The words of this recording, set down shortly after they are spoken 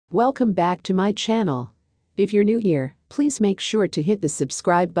Welcome back to my channel. If you're new here, please make sure to hit the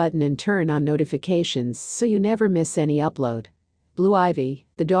subscribe button and turn on notifications so you never miss any upload. Blue Ivy,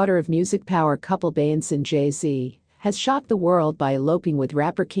 the daughter of music power couple Beyonce and Jay-Z, has shocked the world by eloping with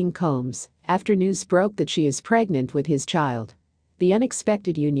rapper King Combs after news broke that she is pregnant with his child. The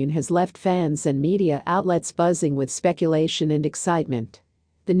unexpected union has left fans and media outlets buzzing with speculation and excitement.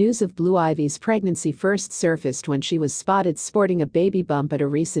 The news of Blue Ivy's pregnancy first surfaced when she was spotted sporting a baby bump at a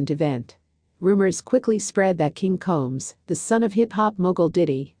recent event. Rumors quickly spread that King Combs, the son of hip-hop mogul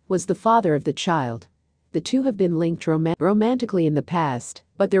Diddy, was the father of the child. The two have been linked romantically in the past,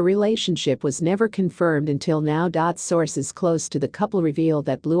 but their relationship was never confirmed until now. Sources close to the couple revealed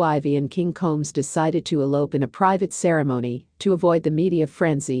that Blue Ivy and King Combs decided to elope in a private ceremony to avoid the media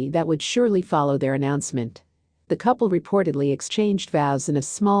frenzy that would surely follow their announcement. The couple reportedly exchanged vows in a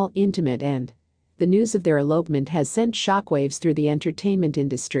small, intimate end. The news of their elopement has sent shockwaves through the entertainment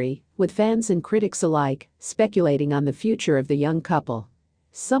industry, with fans and critics alike speculating on the future of the young couple.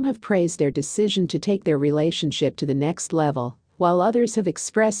 Some have praised their decision to take their relationship to the next level, while others have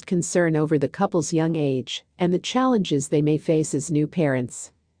expressed concern over the couple's young age and the challenges they may face as new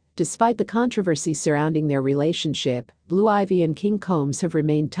parents. Despite the controversy surrounding their relationship, Blue Ivy and King Combs have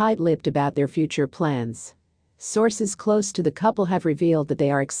remained tight-lipped about their future plans. Sources close to the couple have revealed that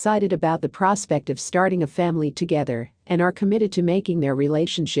they are excited about the prospect of starting a family together and are committed to making their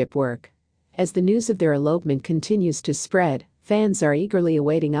relationship work. As the news of their elopement continues to spread, fans are eagerly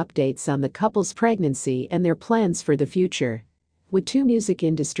awaiting updates on the couple's pregnancy and their plans for the future. With two music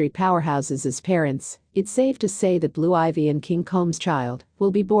industry powerhouses as parents, it's safe to say that Blue Ivy and King Combs' child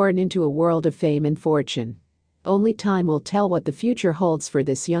will be born into a world of fame and fortune. Only time will tell what the future holds for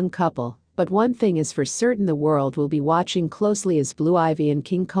this young couple. But one thing is for certain: the world will be watching closely as Blue Ivy and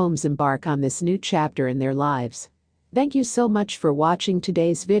King Combs embark on this new chapter in their lives. Thank you so much for watching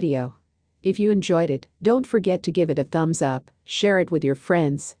today's video. If you enjoyed it, don't forget to give it a thumbs up, share it with your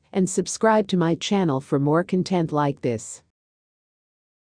friends, and subscribe to my channel for more content like this.